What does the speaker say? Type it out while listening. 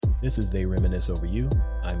This is They Reminisce Over You.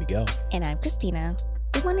 I'm Miguel. And I'm Christina.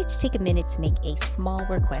 We wanted to take a minute to make a small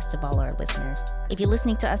request of all our listeners. If you're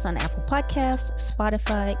listening to us on Apple Podcasts,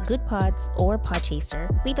 Spotify, Good Pods, or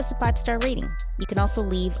Podchaser, leave us a 5-star rating. You can also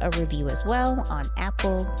leave a review as well on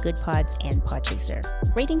Apple, Good Pods, and Podchaser.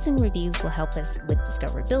 Ratings and reviews will help us with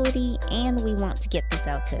discoverability, and we want to get this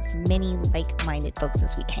out to as many like-minded folks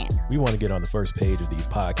as we can. We want to get on the first page of these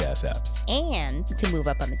podcast apps. And to move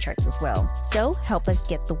up on the charts as well. So help us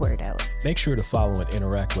get the word out. Make sure to follow and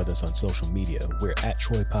interact with us on social media. We're at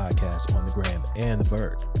Troy Podcast on the gram and the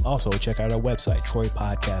Bird. Also, check out our website,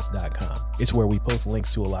 troypodcast.com. It's where we post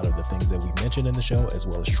links to a lot of the things that we mentioned in the show, as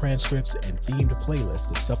well as transcripts and themed playlists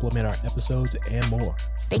that supplement our episodes and more.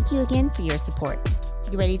 Thank you again for your support.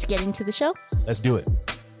 You ready to get into the show? Let's do it.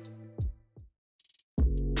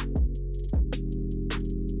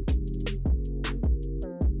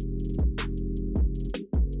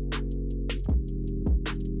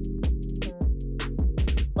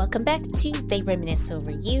 Welcome back to They Reminisce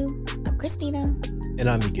Over You. I'm Christina. And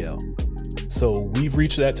I'm Miguel. So we've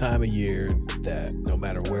reached that time of year that no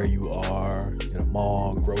matter where you are, in a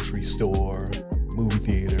mall, grocery store, movie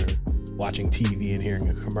theater, watching TV and hearing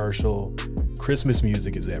a commercial, Christmas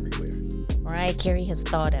music is everywhere. Mariah Carey has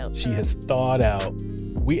thawed out. She has thawed out.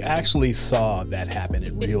 We actually saw that happen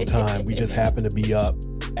in real time. We just happened to be up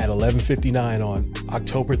at 11:59 on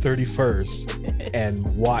October 31st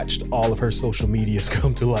and watched all of her social medias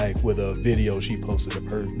come to life with a video she posted of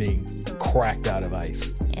her being cracked out of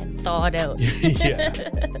ice. And thawed out. Yeah.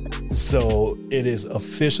 So it is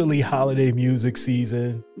officially holiday music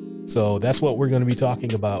season. So that's what we're going to be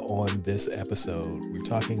talking about on this episode. We're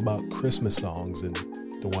talking about Christmas songs and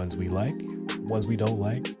the ones we like, ones we don't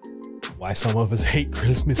like, why some of us hate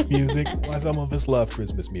Christmas music, why some of us love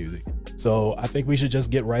Christmas music. So I think we should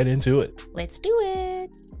just get right into it. Let's do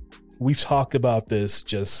it. We've talked about this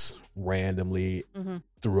just randomly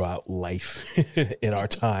throughout life in our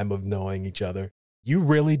time of knowing each other. You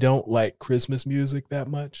really don't like Christmas music that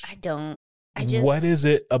much? I don't. What is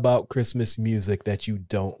it about Christmas music that you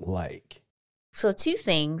don't like? So 2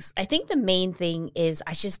 things. I think the main thing is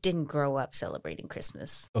I just didn't grow up celebrating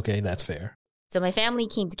Christmas. Okay, that's fair. So my family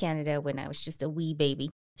came to Canada when I was just a wee baby.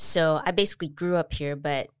 So I basically grew up here.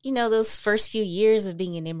 But, you know, those first few years of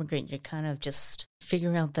being an immigrant, you're kind of just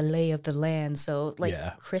figuring out the lay of the land. So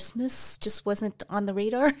Christmas just wasn't on the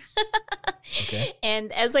radar. Okay.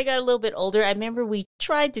 And as I got a little bit older, I remember we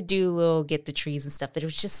tried to do little get the trees and stuff, but it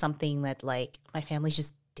was just something that my family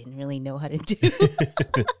just didn't really know how to do.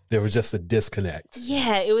 There was just a disconnect.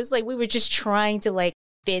 Yeah, it was like we were just trying to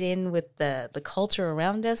fit in with the culture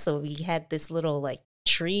around us. So we had this little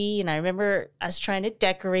tree, and I remember us trying to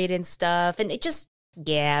decorate and stuff, and it just,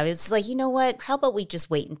 it's like, you know what, how about we just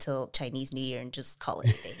wait until Chinese New Year and just call it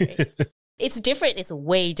a day, right? It's different. It's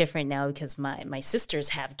way different now because my sisters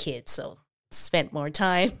have kids, so spent more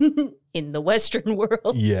time in the Western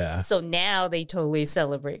world. Yeah. So now they totally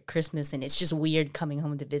celebrate Christmas, and it's just weird coming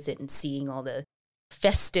home to visit and seeing all the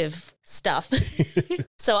festive stuff.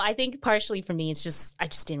 So I think partially for me, it's just, I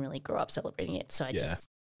just didn't really grow up celebrating it. So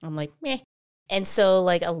I'm like, meh. And so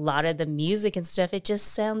a lot of the music and stuff, it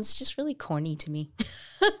just sounds just really corny to me.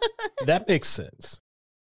 That makes sense.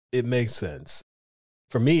 It makes sense.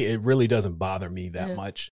 For me, it really doesn't bother me that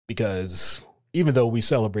much because even though we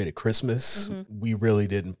celebrated Christmas, we really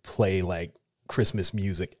didn't play Christmas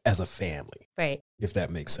music as a family. Right. If that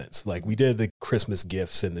makes sense. We did the Christmas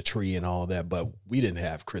gifts and the tree and all that, but we didn't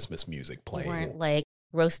have Christmas music playing. We weren't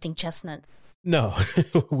roasting chestnuts. No,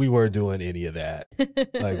 we weren't doing any of that.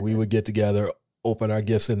 We would get together, open our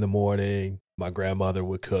gifts in the morning. My grandmother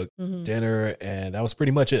would cook dinner, and that was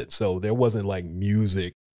pretty much it. So there wasn't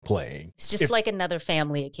music playing. It's just another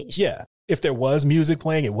family occasion. Yeah. If there was music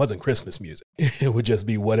playing, it wasn't Christmas music. It would just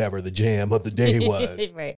be whatever the jam of the day was.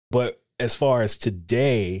 Right. But as far as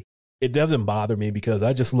today, it doesn't bother me because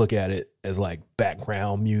I just look at it as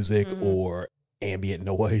background music or ambient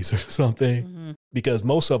noise or something, because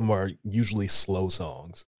most of them are usually slow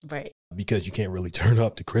songs. Right. Because you can't really turn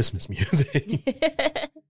up to Christmas music.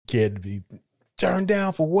 Kid be turned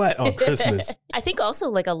down for what on Christmas? I think also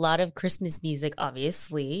a lot of Christmas music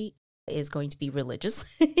obviously is going to be religious.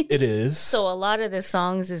 It is. So a lot of the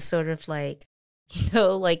songs is sort of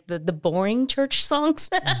the boring church songs.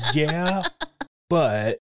 Yeah.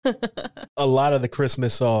 But a lot of the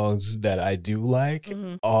Christmas songs that I do like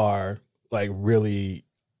are really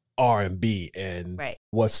R&B and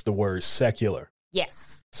what's the word? Secular.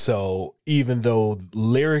 Yes. So even though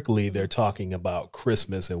lyrically they're talking about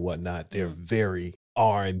Christmas and whatnot, they're very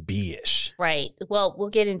R&B-ish. Right. Well, we'll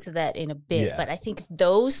get into that in a bit, Yeah. but I think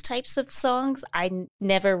those types of songs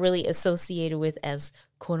never really associated with as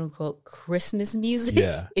quote unquote Christmas music.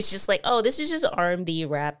 Yeah. It's just like, oh, this is just R&B,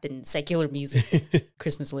 rap, and secular music.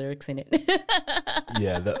 Christmas lyrics in it.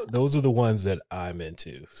 Yeah, those are the ones that I'm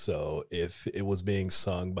into. So if it was being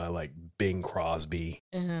sung by like Bing Crosby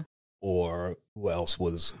or who else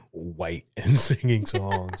was white and singing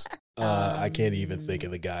songs, I can't even think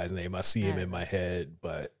of the guy's name. I see him in my head,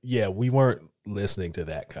 but yeah, we weren't listening to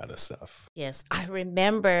that kind of stuff. Yes, I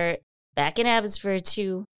remember back in Abbotsford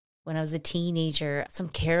too, when I was a teenager, some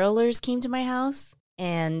carolers came to my house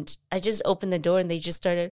and I just opened the door and they just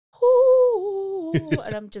started, "Ooh,"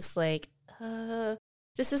 and I'm just like,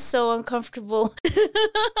 this is so uncomfortable.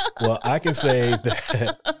 Well, I can say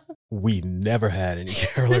that we never had any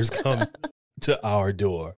carolers come to our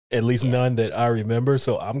door, at least none that I remember.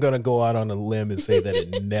 So I'm going to go out on a limb and say that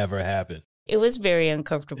it never happened. It was very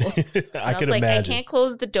uncomfortable. I can like, imagine. I can't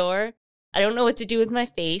close the door. I don't know what to do with my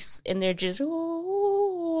face. And they're just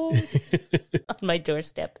on my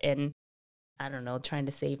doorstep. And I don't know, trying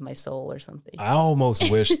to save my soul or something. I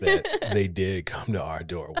almost wish that they did come to our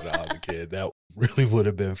door when I was a kid. That really would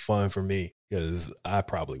have been fun for me because I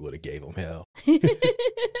probably would have gave them hell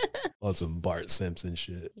on some Bart Simpson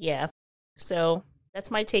shit. Yeah. So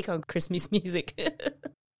that's my take on Christmas music.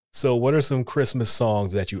 So what are some Christmas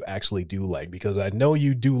songs that you actually do like? Because I know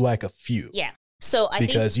you do like a few. Yeah. So I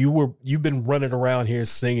because think you've been running around here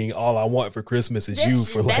singing "All I Want for Christmas Is You"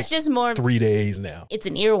 for like just more 3 days now. It's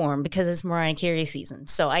an earworm because it's Mariah Carey season,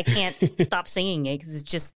 so I can't stop singing it because it's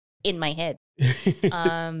just in my head.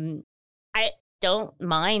 I don't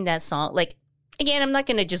mind that song. Like again, I'm not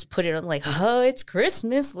gonna just put it on like, oh, it's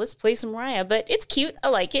Christmas, let's play some Mariah, but it's cute. I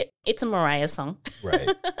like it. It's a Mariah song, right?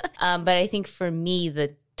 But I think for me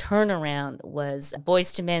the turnaround was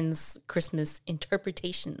Boyz II Men's Christmas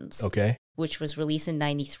Interpretations. Okay. Which was released in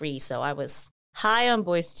 93. So I was high on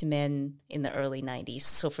Boyz II Men in the early 90s.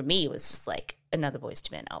 So for me, it was just like another Boyz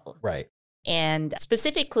II Men album. Right. And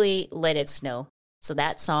specifically, Let It Snow. So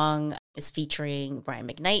that song is featuring Brian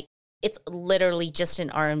McKnight. It's literally just an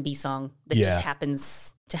R&B song that just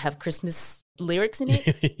happens to have Christmas lyrics in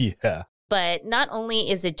it. Yeah. But not only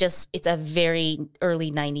is it's a very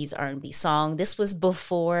early 90s R&B song. This was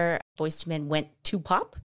before Boyz II Men went to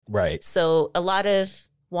pop. Right. So a lot of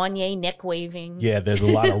Wanye neck waving. Yeah, there's a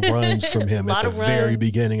lot of runs from him at the very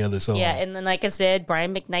beginning of the song. Yeah, and then like I said,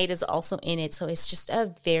 Brian McKnight is also in it. So it's just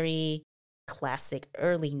a very classic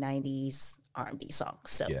early 90s R&B song.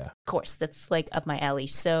 So of course, that's like up my alley.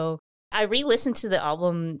 So I re-listened to the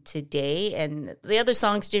album today and the other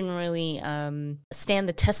songs didn't really stand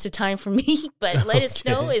the test of time for me, but Let It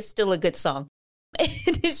Snow is still a good song. And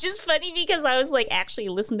it's just funny because I was like actually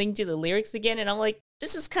listening to the lyrics again and I'm like,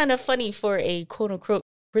 this is kind of funny for a quote unquote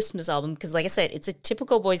Christmas album because like I said, it's a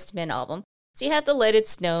typical Boyz II Men album. So you have the Let It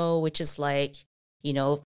Snow, which is like, you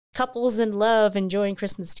know, couples in love enjoying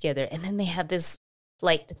Christmas together. And then they have this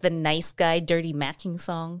like the nice guy dirty macking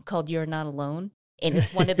song called You're Not Alone. And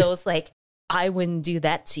it's one of those like, I wouldn't do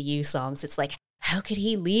that to you songs. It's like, how could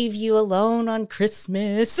he leave you alone on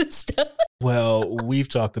Christmas and stuff? Well, we've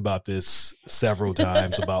talked about this several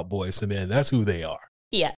times about Boyz II Men. That's who they are.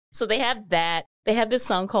 Yeah. So they have that. They have this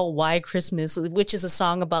song called Why Christmas, which is a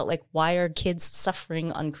song about like, why are kids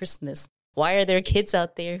suffering on Christmas? Why are there kids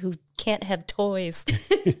out there who can't have toys?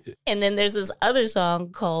 And then there's this other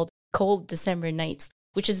song called Cold December Nights,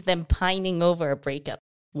 which is them pining over a breakup.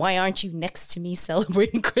 Why aren't you next to me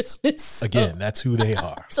celebrating Christmas? Again, that's who they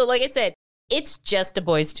are. So like I said, it's just a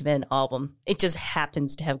Boyz II Men album. It just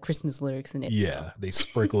happens to have Christmas lyrics in it. Yeah, so. they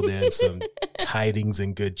sprinkled in some tidings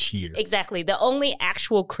and good cheer. Exactly. The only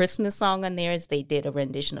actual Christmas song on there is they did a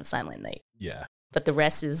rendition of Silent Night. Yeah. But the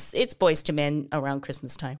rest it's Boyz II Men around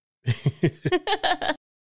Christmas time.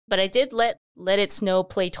 But I did let It Snow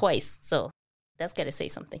play twice, so that's got to say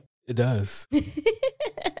something. It does.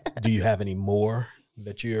 Do you have any more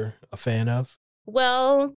that you're a fan of?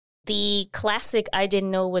 Well, the classic I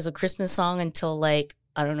didn't know was a Christmas song until like,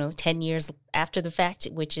 I don't know, 10 years after the fact,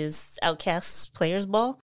 which is Outkast's Players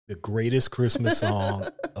Ball. The greatest Christmas song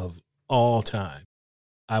of all time.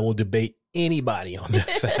 I will debate anybody on that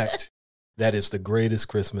fact. That is the greatest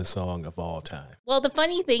Christmas song of all time. Well, the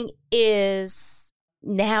funny thing is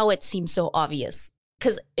now it seems so obvious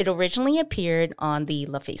because it originally appeared on the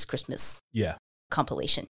LaFace Christmas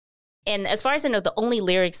compilation. And as far as I know, the only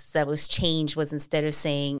lyrics that was changed was instead of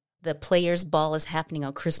saying the Players Ball is happening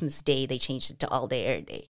on Christmas Day, they changed it to All Day, Every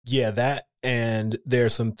Day. Yeah, that, and there are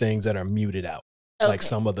some things that are muted out. Okay. Like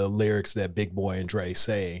some of the lyrics that Big Boy and Dre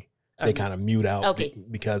say, they kind of mute out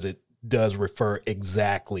because it does refer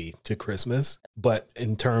exactly to Christmas, but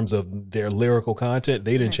in terms of their lyrical content,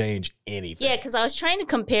 they didn't change anything. Yeah, because I was trying to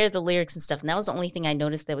compare the lyrics and stuff, and that was the only thing I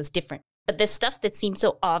noticed that was different. But the stuff that seems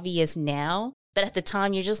so obvious now, but at the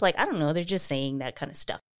time you're just like, I don't know, they're just saying that kind of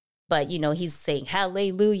stuff. But, you know, he's saying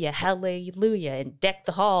hallelujah, hallelujah, and deck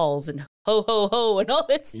the halls and ho, ho, ho, and all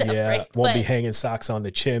that stuff, Yeah, right? won't be hanging socks on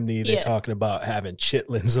the chimney. They're talking about having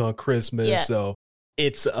chitlins on Christmas. Yeah. So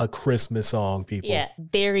it's a Christmas song, people. Yeah,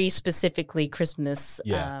 very specifically Christmas.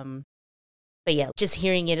 Yeah. But yeah, just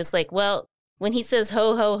hearing it, it's like, well, when he says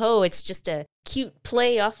ho, ho, ho, it's just a cute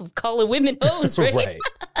play off of Call of Women Hoes, right? Right.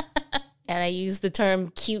 And I use the term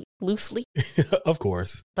cute loosely. Of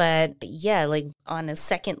course. But yeah, like on a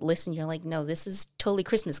second listen, you're like, no, this is totally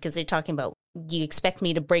Christmas because they're talking about, you expect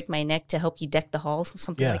me to break my neck to help you deck the halls or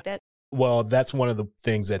something like that. Well, that's one of the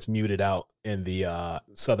things that's muted out in the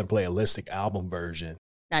Southern Playalistic album version.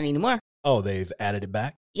 Not anymore. Oh, they've added it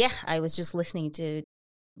back? Yeah, I was just listening to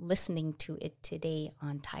it today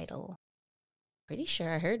on Tidal. Pretty sure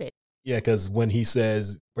I heard it. Yeah, because when he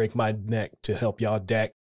says, break my neck to help y'all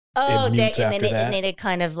deck, and then it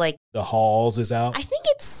kind of like... The halls is out? I think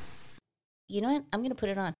it's... You know what? I'm going to put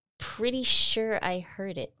it on. Pretty sure I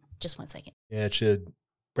heard it. Just one second. Yeah, it should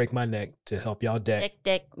break my neck to help y'all deck.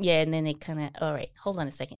 Deck. Yeah, and then it kind of... All right, hold on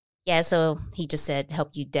a second. Yeah, so he just said, help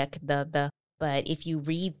you deck the... But if you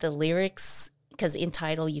read the lyrics, because in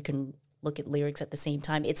Tidal you can look at lyrics at the same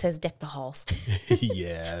time, it says deck the halls.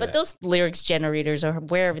 Yeah. But those lyrics generators or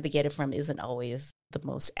wherever they get it from isn't always the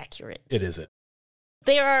most accurate. It isn't.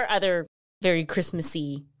 There are other very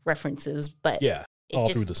Christmassy references, but yeah, all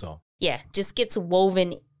through the song. Yeah, just gets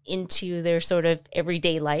woven into their sort of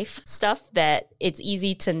everyday life stuff that it's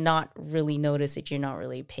easy to not really notice if you're not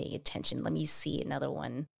really paying attention. Let me see another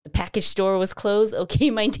one. The package store was closed. Okay,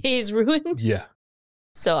 my day is ruined. Yeah.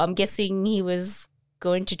 So I'm guessing he was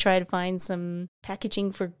going to try to find some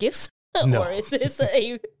packaging for gifts. No. Or is this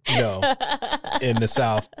a... No. In the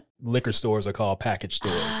South, liquor stores are called package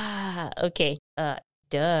stores. Ah, okay.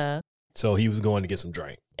 Duh. So he was going to get some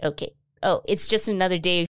drink. Okay. Oh, it's just another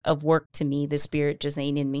day of work to me. The spirit just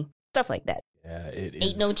ain't in me. Stuff like that. Yeah, it is.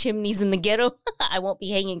 Ain't no chimneys in the ghetto. I won't be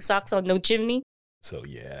hanging socks on no chimney. So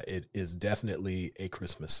yeah, it is definitely a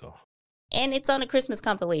Christmas song. And it's on a Christmas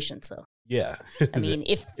compilation, so. Yeah. I mean,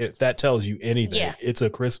 if that tells you anything, it's a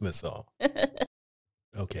Christmas song.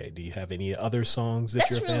 Okay, do you have any other songs that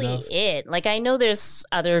you're a fan of? That's really it. Like, I know there's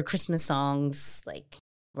other Christmas songs, like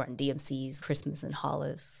Run DMC's Christmas in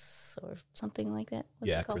Hollis or something like that.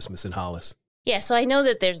 What's Christmas in Hollis. Yeah, so I know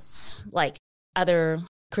that there's, like, other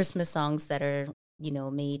Christmas songs that are, you know,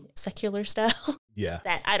 made secular style. Yeah.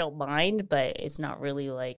 That I don't mind, but it's not really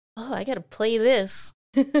like, oh, I got to play this.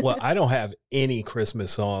 Well, I don't have any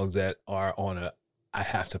Christmas songs that are on a I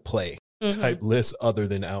have to play type list other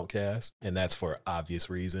than Outkast, and that's for obvious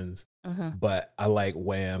reasons. But I like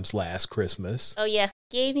Wham's Last Christmas. Oh yeah,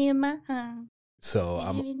 gave you my heart. So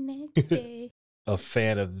I'm a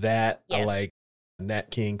fan of that. Yes. I like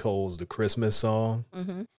Nat King Cole's The Christmas Song.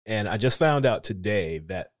 And I just found out today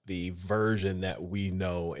that the version that we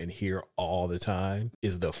know and hear all the time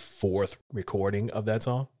is the 4th recording of that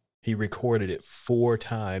song. He recorded it 4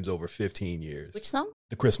 times over 15 years. Which song?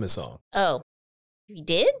 The Christmas Song. Oh, he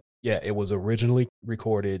did? Yeah, it was originally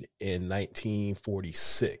recorded in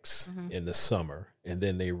 1946 in the summer, and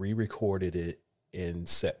then they re-recorded it in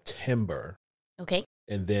September. Okay.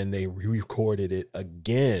 And then they re-recorded it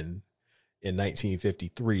again in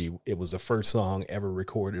 1953. It was the first song ever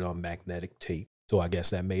recorded on magnetic tape, so I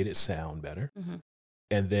guess that made it sound better.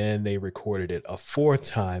 And then they recorded it a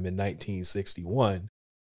 4th time in 1961,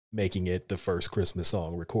 making it the first Christmas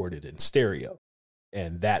song recorded in stereo.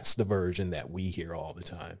 And that's the version that we hear all the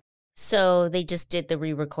time. So they just did the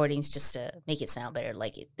re-recordings just to make it sound better,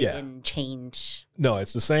 like it didn't change. No,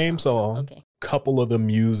 it's the same song. Okay. Couple of the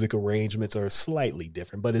music arrangements are slightly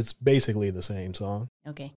different, but it's basically the same song.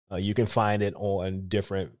 Okay. You can find it on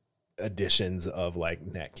different editions of like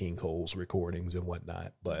Nat King Cole's recordings and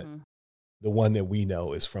whatnot, but the one that we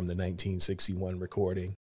know is from the 1961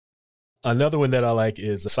 recording. Another one that I like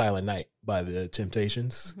is Silent Night by the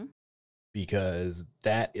Temptations. Because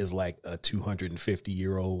that is like a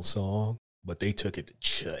 250-year-old song, but they took it to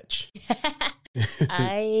church.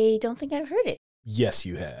 I don't think I've heard it. Yes,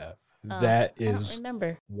 you have. That is I don't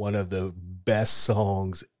remember. One of the best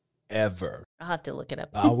songs ever. I'll have to look it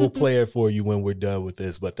up. I will play it for you when we're done with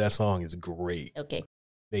this, but that song is great. Okay.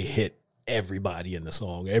 They hit everybody in the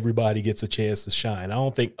song. Everybody gets a chance to shine. I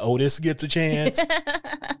don't think Otis gets a chance,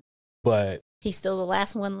 but he's still the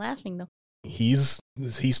last one laughing, though. He's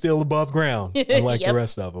still above ground, unlike the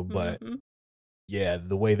rest of them. But yeah,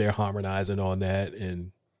 the way they're harmonizing on that,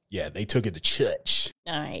 and Yeah, they took it to church.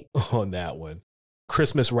 All right. On that one.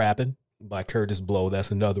 Christmas Rappin' by Curtis Blow.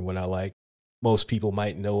 That's another one I like. Most people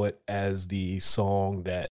might know it as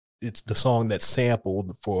it's the song that's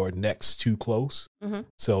sampled for Next Too Close. Mm-hmm.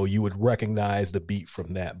 So you would recognize the beat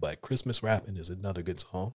from that. But Christmas Rappin' is another good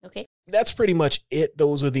song. Okay. That's pretty much it.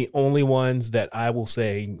 Those are the only ones that I will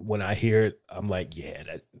say when I hear it, I'm like, yeah,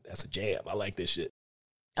 that's a jam. I like this shit.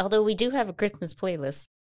 Although we do have a Christmas playlist.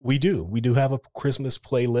 We do. We do have a Christmas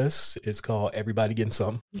playlist. It's called Everybody Getting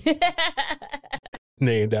Some.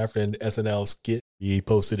 Named after an SNL skit. He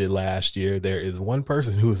posted it last year. There is one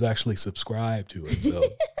person who is actually subscribed to it. So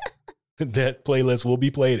that playlist will be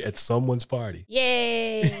played at someone's party.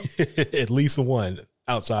 Yay. At least one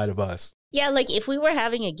outside of us. Yeah, like if we were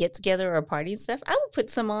having a get together or a party and stuff, I would put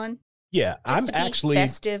some on. Yeah, I'm to be actually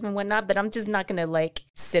festive and whatnot, but I'm just not going to like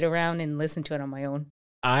sit around and listen to it on my own.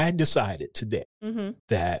 I decided today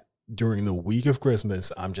that during the week of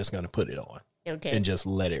Christmas, I'm just going to put it on. Okay. And just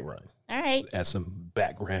let it run. All right. As some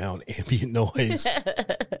background ambient noise.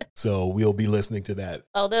 So we'll be listening to that.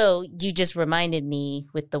 Although you just reminded me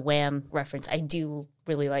with the Wham reference, I do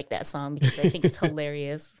really like that song because I think it's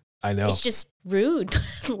hilarious. I know. It's just rude.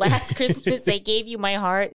 Last Christmas, I gave you my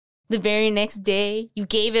heart. The very next day, you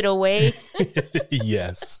gave it away.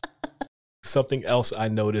 Yes. Something else I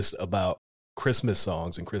noticed about Christmas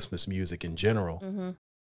songs and Christmas music in general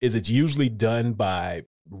is it's usually done by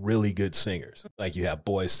really good singers. Like you have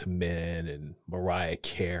Boyz II Men and Mariah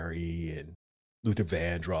Carey and Luther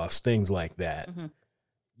Vandross, things like that.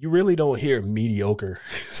 You really don't hear mediocre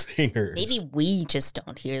singers. Maybe we just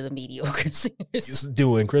don't hear the mediocre singers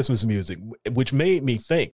doing Christmas music, which made me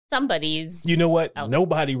think. Somebody's. You know what?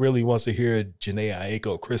 Nobody really wants to hear a Jhené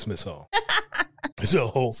Aiko Christmas song.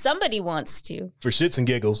 So somebody wants to. For shits and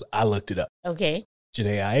giggles, I looked it up. Okay.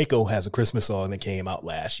 Jhené Aiko has a Christmas song that came out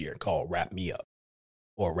last year called Wrap Me Up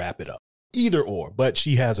or Wrap It Up. Either or, but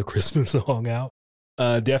she has a Christmas song out.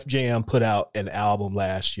 Def Jam put out an album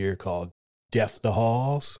last year called Deaf the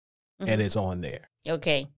Halls, and it's on there.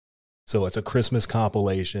 Okay. So it's a Christmas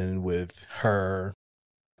compilation with her,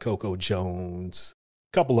 Coco Jones,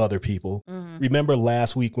 a couple other people. Remember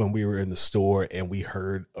last week when we were in the store and we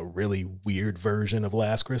heard a really weird version of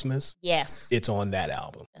Last Christmas? Yes. It's on that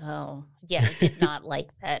album. Oh, yeah. I did not like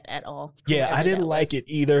that at all. Yeah, I didn't like it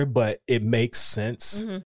either, but it makes sense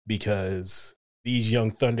because these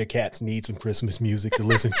young Thundercats need some Christmas music to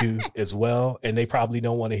listen to as well. And they probably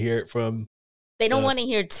don't want to hear it from. They don't want to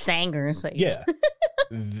hear singers. Like, yeah.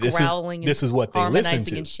 Growling. This is what they listen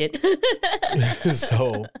to. And shit.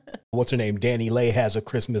 So, what's her name? Danny Lay has a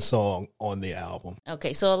Christmas song on the album.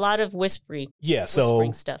 Okay, so a lot of whispering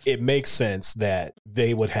stuff. It makes sense that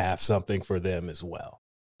they would have something for them as well.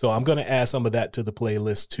 So I'm going to add some of that to the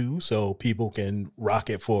playlist too, so people can rock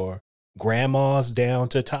it for grandmas down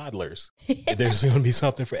to toddlers. There's going to be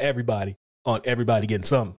something for everybody on Everybody Getting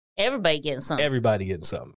Some. Everybody getting some. Everybody getting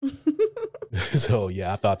some. So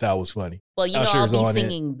yeah, I thought that was funny. Well, you know, I'll be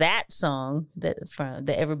singing that song from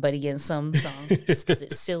the Everybody Getting Some song just because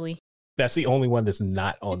it's silly. That's the only one that's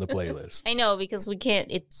not on the playlist. I know, because we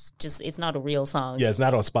can't. It's not a real song. Yeah, it's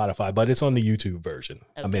not on Spotify, but it's on the YouTube version.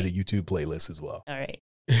 Okay. I made a YouTube playlist as well. All right.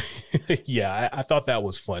 Yeah, I thought that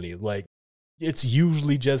was funny. Like, it's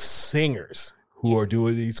usually just singers who are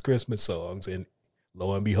doing these Christmas songs, and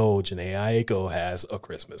lo and behold, Jhené Aiko has a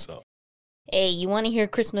Christmas song. Hey, you want to hear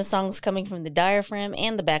Christmas songs coming from the diaphragm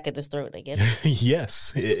and the back of the throat, I guess.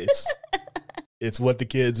 Yes, it's what the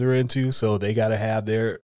kids are into, so they got to have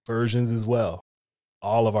their versions as well.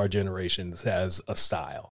 All of our generations has a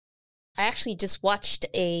style. I actually just watched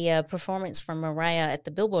a performance from Mariah at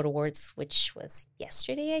the Billboard Awards, which was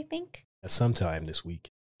yesterday, I think. Sometime this week.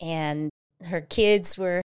 And her kids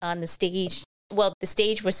were on the stage. Well, the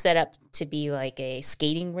stage was set up to be like a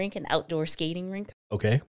skating rink, an outdoor skating rink.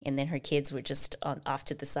 Okay. And then her kids were just off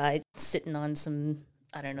to the side, sitting on some,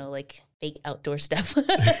 I don't know, like fake outdoor stuff.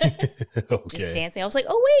 Okay. Just dancing. I was like,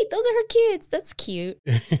 oh, wait, those are her kids. That's cute.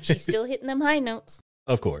 She's still hitting them high notes.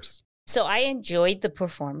 Of course. So I enjoyed the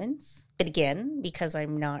performance. But again, because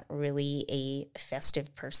I'm not really a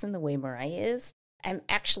festive person the way Mariah is, I'm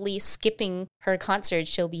actually skipping her concert.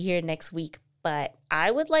 She'll be here next week. But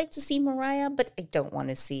I would like to see Mariah, but I don't want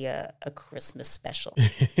to see a Christmas special.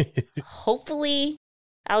 Hopefully,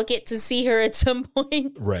 I'll get to see her at some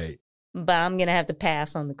point. Right. But I'm going to have to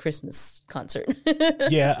pass on the Christmas concert.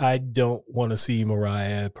 Yeah, I don't want to see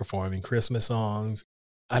Mariah performing Christmas songs.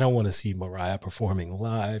 I don't want to see Mariah performing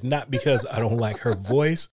live. Not because I don't like her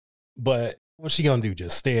voice, but what's she going to do?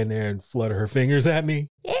 Just stand there and flutter her fingers at me?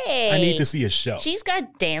 Hey, Hey, I need to see a show. She's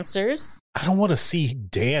got dancers. I don't want to see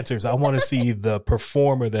dancers. I want to see the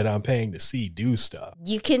performer that I'm paying to see do stuff.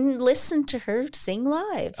 You can listen to her sing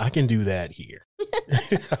live. I can do that here.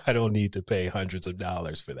 I don't need to pay hundreds of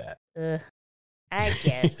dollars for that. I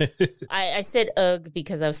guess. I said ugh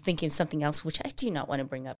because I was thinking of something else, which I do not want to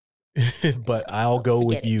bring up. But I'll go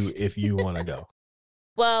with you if you want to go.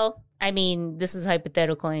 Well, I mean, this is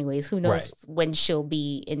hypothetical anyways. Who knows when she'll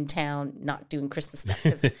be in town not doing Christmas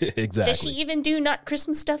stuff. Exactly. Does she even do not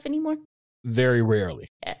Christmas stuff anymore? Very rarely.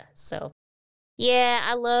 Yeah, so. Yeah,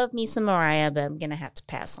 I love me some Mariah, but I'm going to have to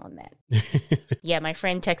pass on that. Yeah, my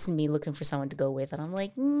friend texted me looking for someone to go with, and I'm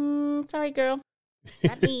like, sorry, girl.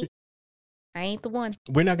 Not me. I ain't the one.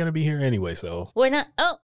 We're not going to be here anyway, so. We're not.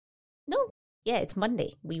 Oh, no. Yeah, it's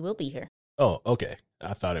Monday. We will be here. Oh, okay.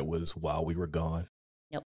 I thought it was while we were gone.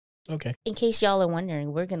 Nope. Okay. In case y'all are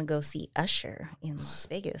wondering, we're going to go see Usher in Las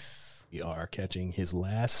Vegas. We are catching his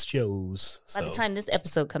last shows. By the time this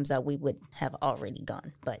episode comes out, we would have already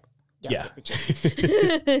gone, but y'all yeah. get the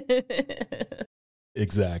gist.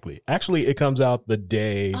 Exactly. Actually, it comes out the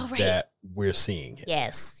day that we're seeing it.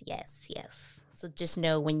 Yes. So just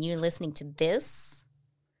know when you're listening to this,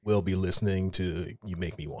 we'll be listening to You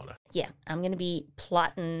Make Me Wanna. Yeah, I'm going to be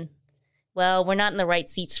plotting. Well, we're not in the right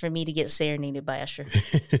seats for me to get serenaded by Usher.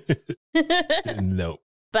 Nope.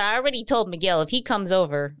 But I already told Miguel, if he comes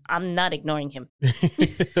over, I'm not ignoring him.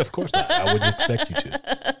 Of course not. I wouldn't expect you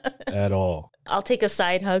to at all. I'll take a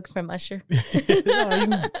side hug from Usher. No, you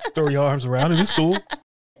can throw your arms around him. It's cool.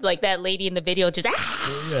 Like that lady in the video just,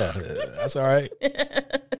 Yeah, that's all right.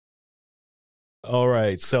 All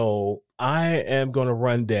right. So I am going to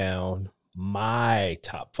run down my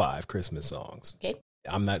top 5 Christmas songs. Okay.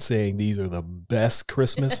 I'm not saying these are the best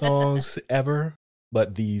Christmas songs ever,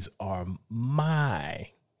 but these are my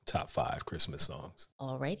top 5 Christmas songs.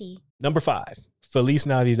 Alrighty. Number 5, Feliz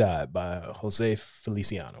Navidad by Jose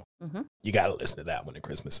Feliciano. Mm-hmm. You got to listen to that one at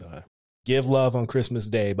Christmas time. Give Love on Christmas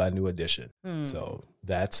Day by New Edition. So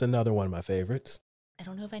that's another one of my favorites. I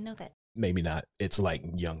don't know if I know that. Maybe not. It's like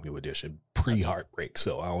young New Edition, pre-Heartbreak.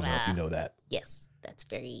 So I don't know if you know that. Yes, that's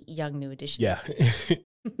very young New Edition. Yeah.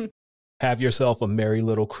 Have Yourself a Merry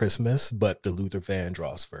Little Christmas, but the Luther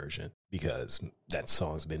Vandross version, because that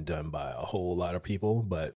song's been done by a whole lot of people.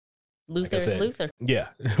 But Luther's like Luther. Yeah.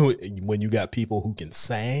 When you got people who can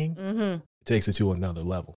sing, it takes it to another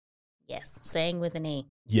level. Yes. Sang with an A.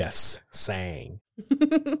 Yes. Sang.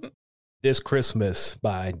 This Christmas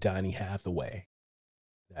by Donny Hathaway.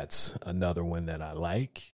 That's another one that I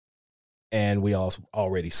like. And we also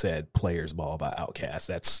already said Players Ball by Outkast.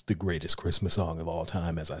 That's the greatest Christmas song of all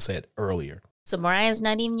time, as I said earlier. So Mariah's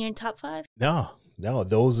not even your top 5? No,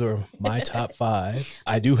 those are my top 5.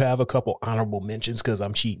 I do have a couple honorable mentions because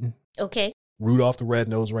I'm cheating. Okay. Rudolph the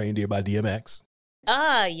Red-Nosed Reindeer by DMX.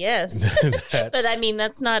 Ah, yes. But I mean,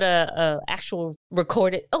 that's not a actual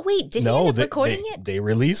recorded. Oh, wait, did he end up recording it? They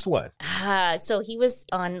released one. So he was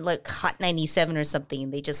on like Hot 97 or something.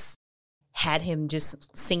 And they just had him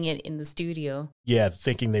just sing it in the studio. Yeah,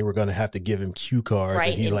 thinking they were going to have to give him cue cards.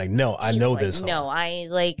 Right. And he's like, no, I know this song. No, I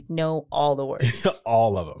know all the words.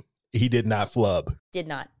 All of them. He did not flub. Did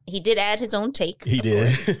not. He did add his own take. He did.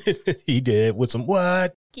 He did with some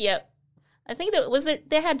what? Yep. I think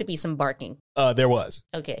there had to be some barking. There was.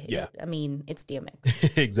 Okay. Yeah. I mean, it's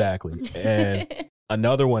DMX. Exactly. And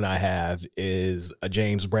another one I have is a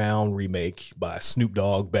James Brown remake by Snoop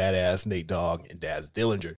Dogg, Badass, Nate Dogg, and Daz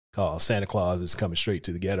Dillinger called Santa Claus is Coming Straight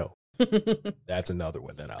to the Ghetto. That's another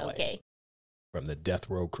one that I like. Okay. From the Death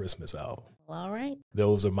Row Christmas album. Well, all right.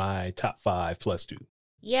 Those are my top 5 plus 2.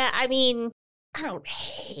 Yeah, I mean, I don't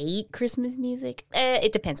hate Christmas music.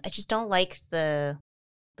 It depends. I just don't like the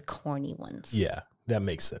corny ones. Yeah, that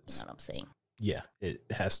makes sense. You know what I'm saying? Yeah, it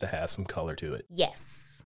has to have some color to it.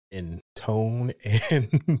 Yes. In tone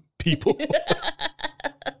and people.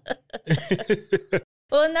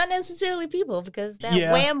 Well, not necessarily people, because that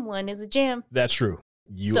Wham one is a jam. That's true.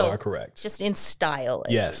 You are correct. Just in style.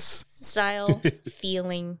 Yes. Style,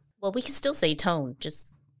 feeling. Well, we can still say tone.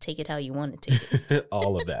 Just take it how you want to take it.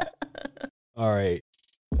 All of that. All right.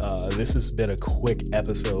 This has been a quick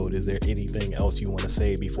episode. Is there anything else you want to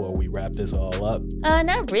say before we wrap this all up?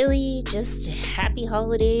 Not really. Just happy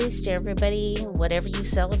holidays to everybody, whatever you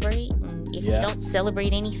celebrate. And if you don't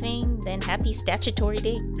celebrate anything, then happy statutory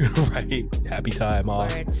day. Right. Happy time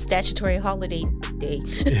off. Or statutory holiday day.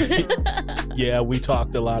 Yeah, we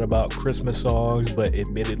talked a lot about Christmas songs, but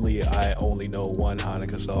admittedly, I only know one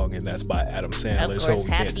Hanukkah song, and that's by Adam Sandler. Of course,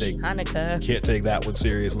 happy Hanukkah. Can't take that one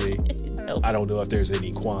seriously. Nope. I don't know if there's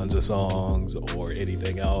any Kwanzaa songs or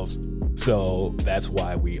anything else. So that's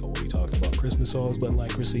why we only talked about Christmas songs, but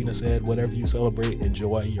like Christina said, whatever you celebrate,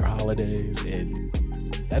 enjoy your holidays, and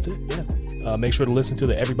that's it. Yeah. Make sure to listen to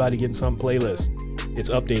the Everybody Getting Something playlist. It's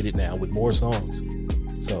updated now with more songs.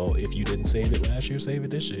 So if you didn't save it last year, save it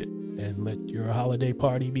this year and let your holiday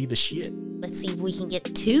party be the shit. Let's see if we can get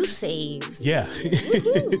 2 saves. Yeah.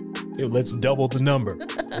 Let's double the number.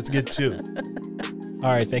 Let's get 2. All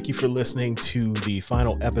right. Thank you for listening to the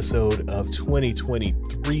final episode of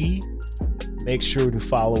 2023. Make sure to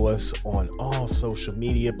follow us on all social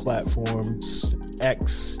media platforms: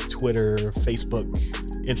 X, Twitter, Facebook,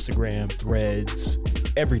 Instagram, Threads,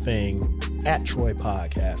 everything. At Troy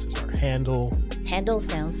Podcast is our handle. Handle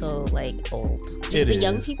sounds so like old. Do It the is.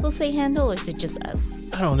 young people say handle, or is it just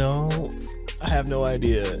us? I don't know. I have no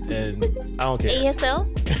idea, and I don't care. ASL?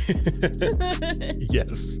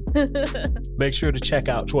 Yes. Make sure to check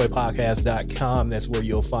out troypodcast.com. That's where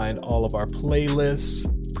you'll find all of our playlists,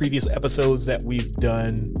 previous episodes that we've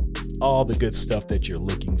done. All the good stuff that you're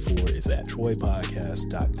looking for is at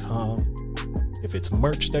troypodcast.com. If it's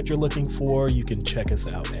merch that you're looking for, you can check us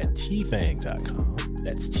out at teethang.com.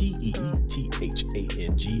 That's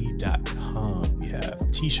TEETHANG.com. We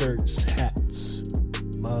have t-shirts, hats,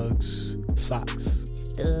 mugs, socks,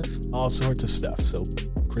 Stuff. all sorts of stuff. So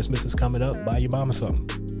Christmas is coming up. Buy your mama something.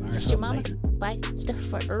 Buy her Just your something mama. nice. Buy stuff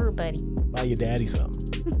for everybody. Buy your daddy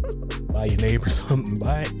something. Buy your neighbor something.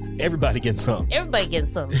 Buy everybody getting something. Everybody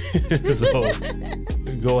gets something. So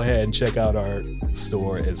go ahead and check out our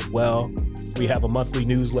store as well. We have a monthly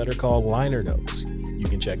newsletter called Liner Notes. You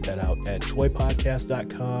can check that out at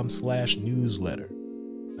troypodcast.com/newsletter.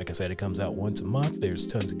 Like I said, it comes out once a month. There's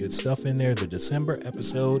tons of good stuff in there. The December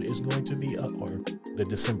episode is going to be up, or the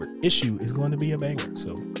December issue is going to be a banger.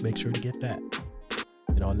 So make sure to get that.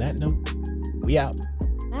 And on that note, we out.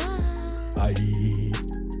 Bye. Bye.